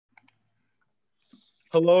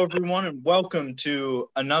Hello, everyone, and welcome to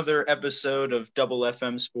another episode of Double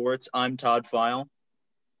FM Sports. I'm Todd File.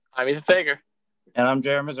 I'm Ethan Fager. And I'm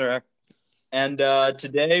Jeremy Zarek. And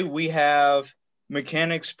today we have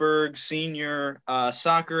Mechanicsburg senior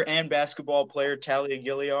soccer and basketball player Talia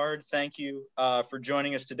Gilliard. Thank you for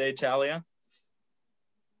joining us today, Talia.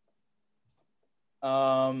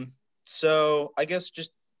 So I guess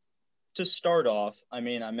just to start off, I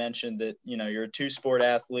mentioned that, you're a two-sport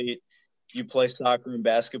athlete. You play soccer and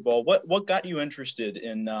basketball. What got you interested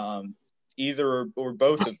in either or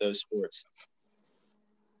both of those sports?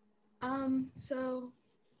 So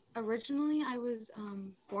originally I was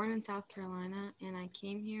born in South Carolina, and I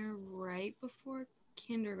came here right before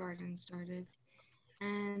kindergarten started.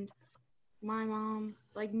 And my mom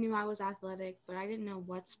knew I was athletic, but I didn't know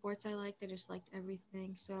what sports I liked. I just liked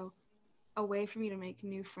everything. So a way for me to make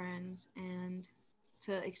new friends and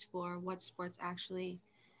to explore what sports actually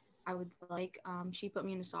I would like. She put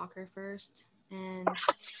me into soccer first, and I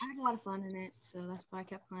had a lot of fun in it, so that's what I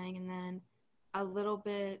kept playing. And then a little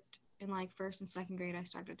bit in first and second grade, I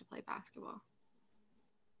started to play basketball.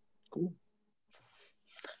 Cool.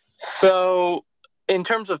 So, in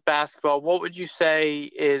terms of basketball, what would you say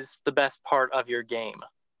is the best part of your game?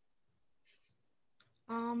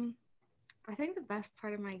 I think the best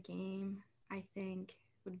part of my game,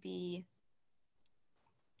 would be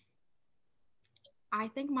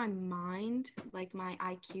my mind, my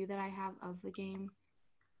IQ that I have of the game.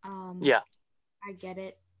 I get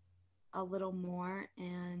it a little more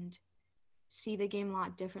and see the game a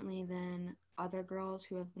lot differently than other girls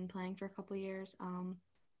who have been playing for a couple years.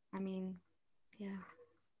 Yeah.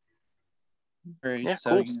 Great. Yeah,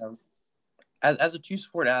 so, cool. as a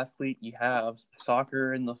two-sport athlete, you have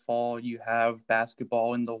soccer in the fall, you have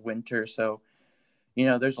basketball in the winter. So,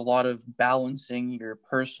 there's a lot of balancing your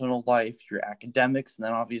personal life, your academics, and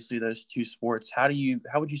then obviously those two sports. How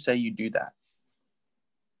would you say you do that?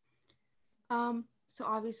 So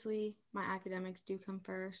obviously my academics do come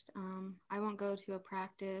first. I won't go to a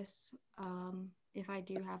practice if I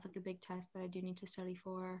do have a big test that I do need to study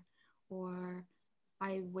for, or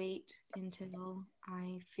I wait until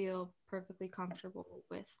I feel perfectly comfortable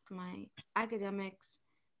with my academics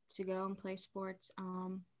to go and play sports.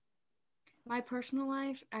 My personal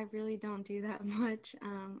life, I really don't do that much.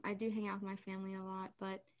 I do hang out with my family a lot,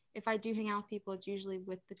 but if I do hang out with people, it's usually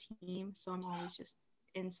with the team, so I'm always just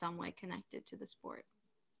in some way connected to the sport.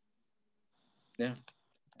 Yeah.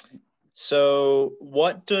 So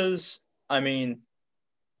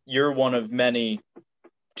you're one of many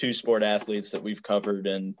two-sport athletes that we've covered,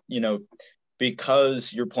 and,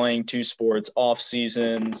 because you're playing two sports, off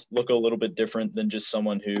seasons look a little bit different than just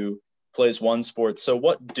someone who plays one sport. So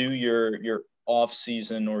what do your off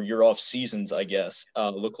season or your off seasons, I guess,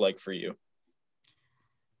 look like for you?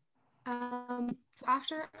 So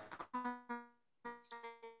after I'm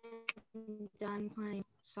done playing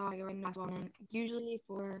soccer and basketball, and usually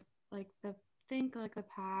for the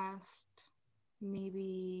past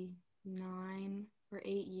maybe 9 or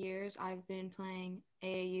 8 years, I've been playing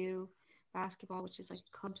AAU basketball, which is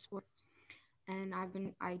club sport, and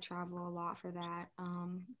I travel a lot for that.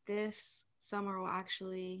 This summer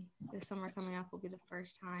coming up will be the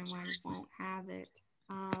first time when I won't have it.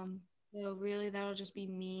 So really that'll just be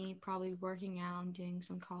me probably working out and doing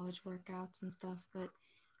some college workouts and stuff, but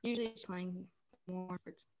usually just playing more.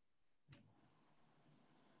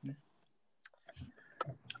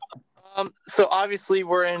 So obviously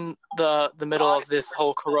we're in the middle of this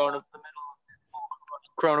whole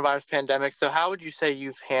coronavirus pandemic. So how would you say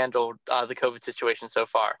you've handled the COVID situation so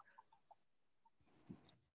far?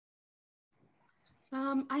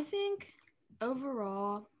 I think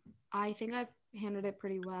overall, I've handled it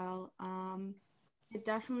pretty well. It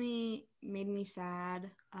definitely made me sad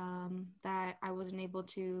that I wasn't able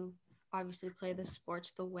to obviously play the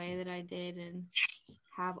sports the way that I did and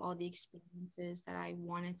have all the experiences that I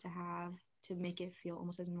wanted to have to make it feel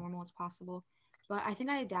almost as normal as possible. But I think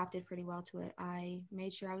I adapted pretty well to it. I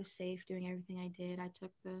made sure I was safe doing everything I did. I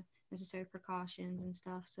took the necessary precautions and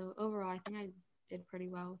stuff. So overall, I think I did pretty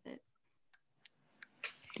well with it.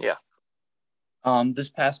 Yeah. This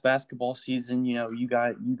past basketball season, you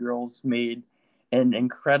girls made an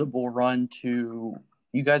incredible run to.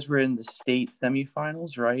 You guys were in the state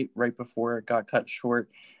semifinals, right? Right before it got cut short.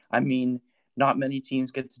 Not many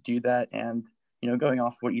teams get to do that, and going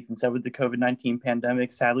off what Ethan said with the COVID-19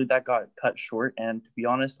 pandemic, sadly that got cut short. And to be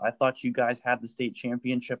honest, I thought you guys had the state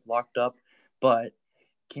championship locked up, but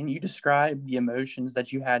can you describe the emotions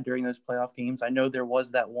that you had during those playoff games? I know there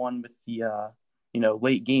was that one with the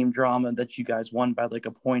late game drama that you guys won by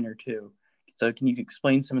a point or two. So can you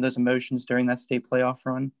explain some of those emotions during that state playoff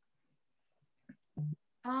run?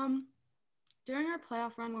 During our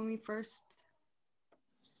playoff run when we first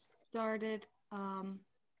started,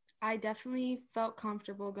 I definitely felt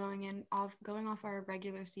comfortable going off our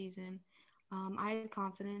regular season. I had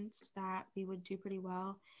confidence that we would do pretty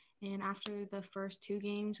well. And after the first 2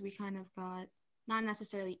 games, we kind of got not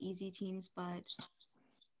necessarily easy teams, but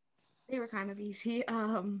they were kind of easy.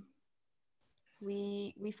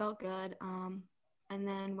 We felt good. And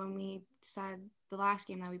then when we decided the last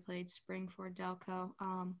game that we played, Springford Delco,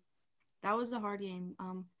 that was a hard game.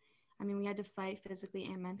 I mean, we had to fight physically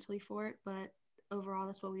and mentally for it, but overall,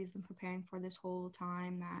 that's what we've been preparing for this whole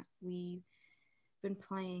time that we've been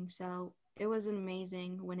playing. So it was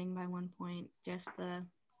amazing winning by 1 point.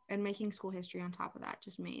 And making school history on top of that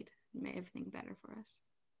just made everything better for us.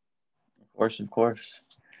 Of course.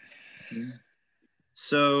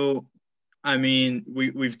 So, I mean,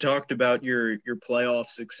 we've talked about your playoff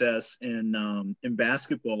success in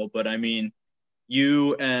basketball, but I mean,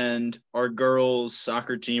 you and our girls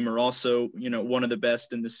soccer team are also, one of the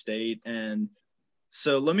best in the state. And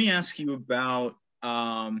so let me ask you about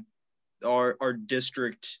our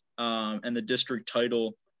district and the district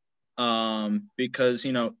title because,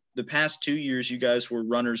 the past 2 years you guys were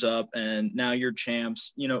runners up and now you're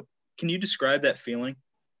champs. Can you describe that feeling?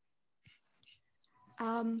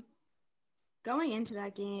 Going into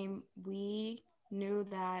that game, we knew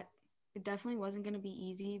that it definitely wasn't going to be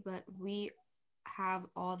easy, but we have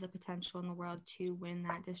all the potential in the world to win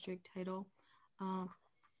that district title.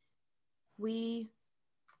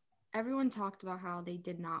 Everyone talked about how they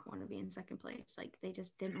did not want to be in second place. Like, they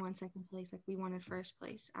just didn't want second place. Like, we wanted first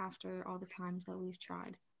place after all the times that we've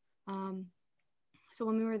tried. So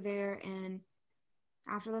when we were there and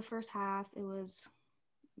after the first half, it was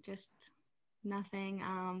just nothing.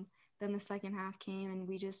 Then the second half came and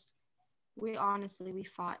we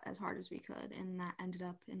fought as hard as we could, and that ended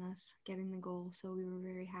up in us getting the goal. So we were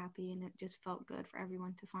very happy, and it just felt good for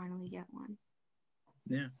everyone to finally get one.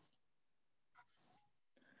 Yeah.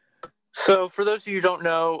 So for those of you who don't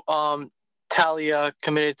know, Talia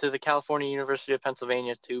committed to the California University of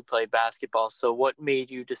Pennsylvania to play basketball. So what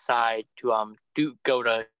made you decide to go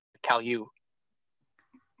to CalU?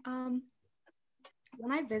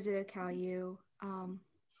 When I visited CalU,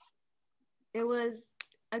 it was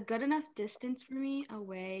a good enough distance for me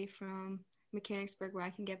away from Mechanicsburg where I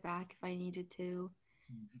can get back if I needed to,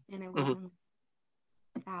 and it wasn't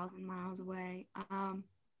 1,000 miles away.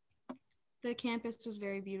 The campus was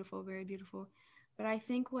very beautiful, but I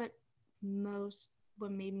think what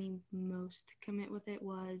made me most commit with it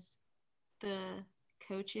was the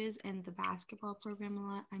coaches and the basketball program a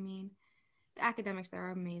lot. I mean, the academics there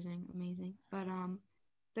are amazing, but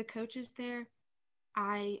the coaches there,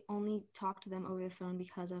 I only talked to them over the phone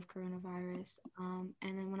because of coronavirus. And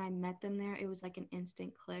then when I met them there, it was like an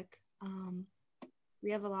instant click. We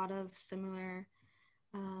have a lot of similar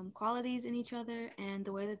qualities in each other, and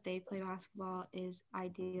the way that they play basketball is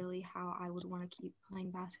ideally how I would want to keep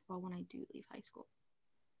playing basketball when I do leave high school.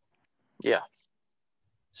 Yeah.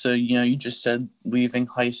 So, you just said leaving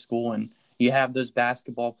high school and you have those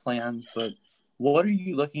basketball plans, but what are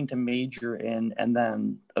you looking to major in and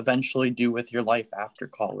then eventually do with your life after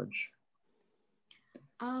college?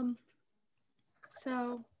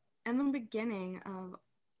 So in the beginning of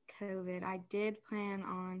COVID, I did plan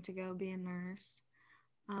on to go be a nurse.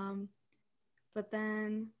 But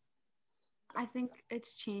then I think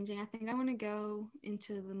it's changing. I think I want to go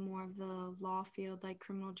into the more of the law field, like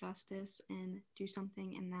criminal justice, and do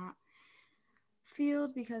something in that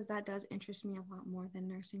field because that does interest me a lot more than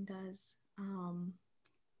nursing does.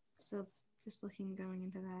 So just going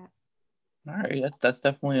into that. All right, that's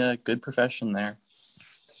definitely a good profession there.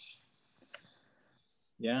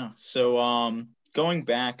 Yeah. So going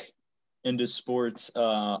back into sports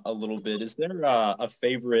a little bit, is there a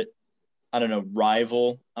favorite, I don't know,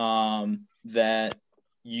 rival that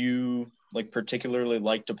you particularly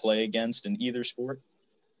like to play against in either sport?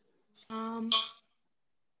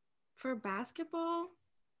 For basketball,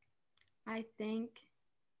 I think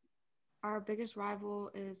our biggest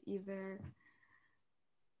rival is either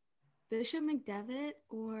Bishop McDevitt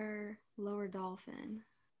or Lower Dolphin.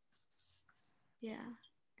 Yeah.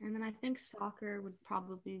 And then I think soccer would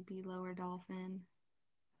probably be Lower Dolphin.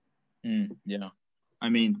 Yeah. I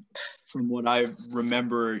mean, from what I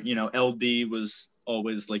remember, LD was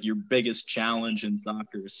always your biggest challenge in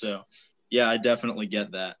soccer. So, yeah, I definitely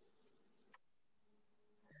get that.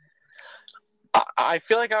 I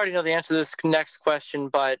feel like I already know the answer to this next question,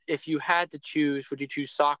 but if you had to choose, would you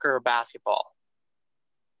choose soccer or basketball?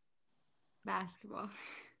 Basketball.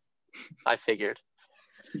 I figured.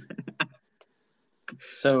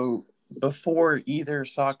 So before either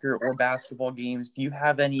soccer or basketball games, do you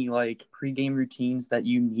have any like pregame routines that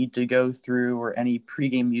you need to go through, or any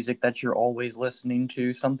pregame music that you're always listening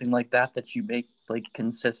to, something like that that you make like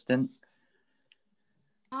consistent?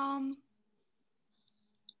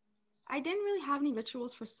 I didn't really have any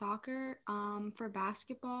rituals for soccer. For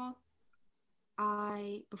basketball,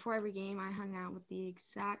 before every game I hung out with the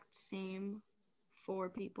exact same 4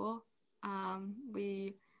 people.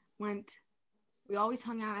 We always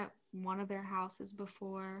hung out at one of their houses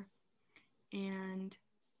before, and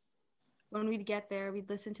when we'd get there, we'd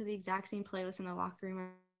listen to the exact same playlist in the locker room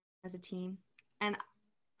as a team. And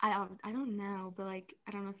I don't know, but like,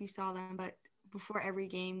 I don't know if you saw them, but before every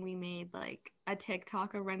game we made like a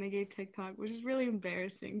TikTok, a renegade TikTok, which is really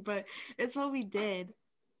embarrassing, but it's what we did.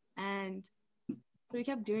 And so we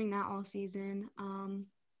kept doing that all season.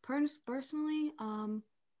 Personally, I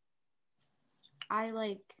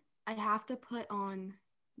have to put on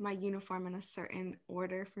my uniform in a certain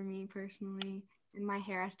order for me personally, and my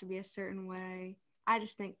hair has to be a certain way. I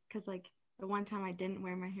just think because like the one time I didn't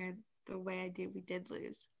wear my hair the way I do, we did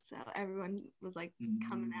lose, so everyone was like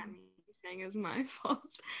coming at me saying it was my fault.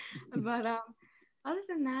 But other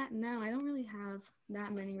than that, no, I don't really have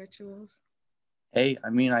that many rituals. Hey,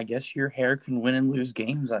 I mean, I guess your hair can win and lose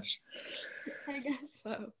games. I guess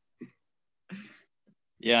so.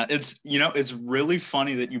 Yeah, it's really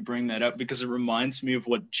funny that you bring that up, because it reminds me of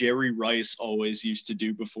what Jerry Rice always used to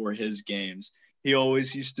do before his games. He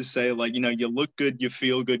always used to say, like, you look good, you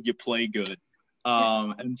feel good, you play good.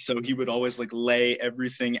 And so he would always like lay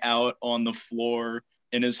everything out on the floor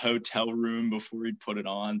in his hotel room before he'd put it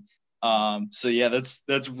on. So yeah,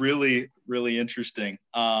 that's really, really interesting.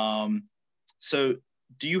 So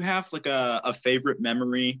do you have like a favorite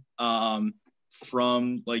memory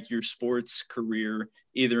from like your sports career,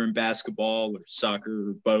 either in basketball or soccer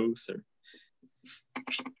or both? Or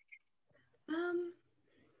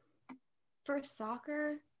for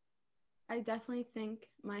soccer, I definitely think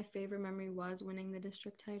my favorite memory was winning the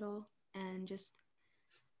district title, and just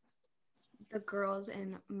the girls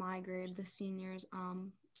in my grade, the seniors,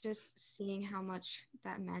 just seeing how much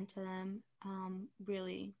that meant to them,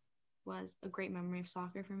 really was a great memory of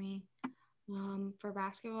soccer for me. For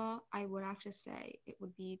basketball, I would have to say it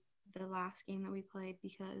would be the last game that we played,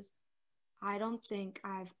 because I don't think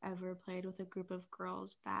I've ever played with a group of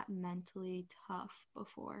girls that mentally tough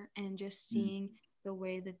before, and just seeing the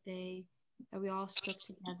way that we all stuck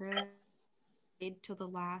together till the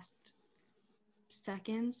last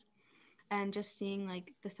seconds, and just seeing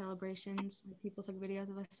like the celebrations, like, people took videos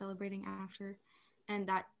of us celebrating after, and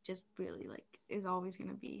that just really like is always going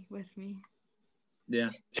to be with me. Yeah.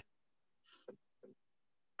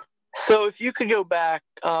 So if you could go back,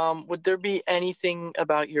 would there be anything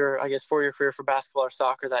about your career for basketball or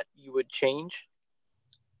soccer that you would change?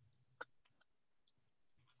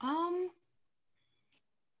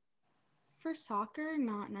 For soccer,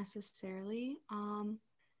 not necessarily.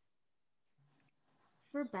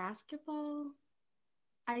 For basketball,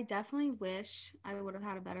 I definitely wish I would have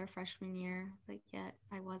had a better freshman year, but yet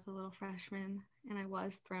I was a little freshman and I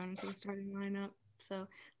was thrown into the starting lineup. So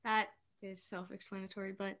that is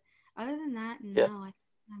self-explanatory. But other than that, no, yeah.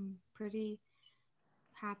 I'm pretty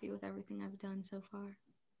happy with everything I've done so far.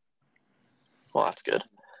 Well, that's good.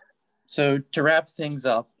 So to wrap things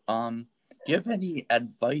up, do you have any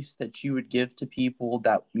advice that you would give to people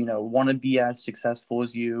that, want to be as successful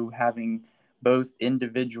as you, having both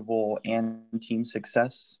individual and team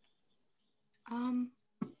success?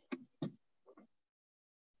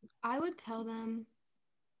 I would tell them,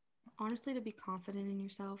 honestly, to be confident in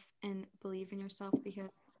yourself and believe in yourself, because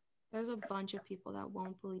there's a bunch of people that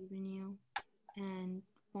won't believe in you and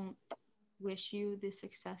won't wish you the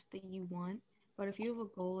success that you want. But if you have a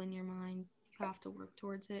goal in your mind, you have to work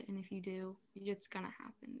towards it. And if you do, it's going to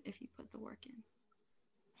happen if you put the work in.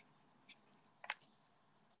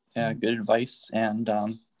 Yeah, good advice. And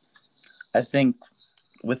I think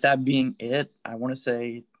with that being it, I want to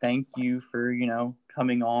say thank you for,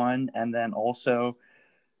 coming on. And then also,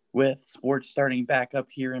 with sports starting back up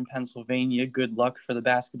here in Pennsylvania, good luck for the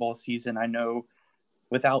basketball season. I know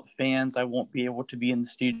without fans, I won't be able to be in the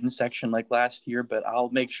student section like last year, but I'll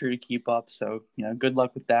make sure to keep up. So, good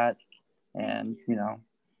luck with that. And,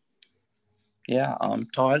 yeah.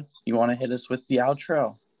 Todd, you want to hit us with the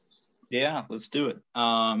outro? Yeah, let's do it.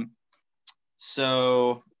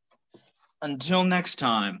 So until next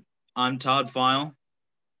time, I'm Todd File.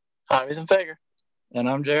 I'm Ethan Fager. And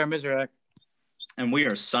I'm Jared Mizrak. And we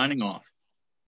are signing off.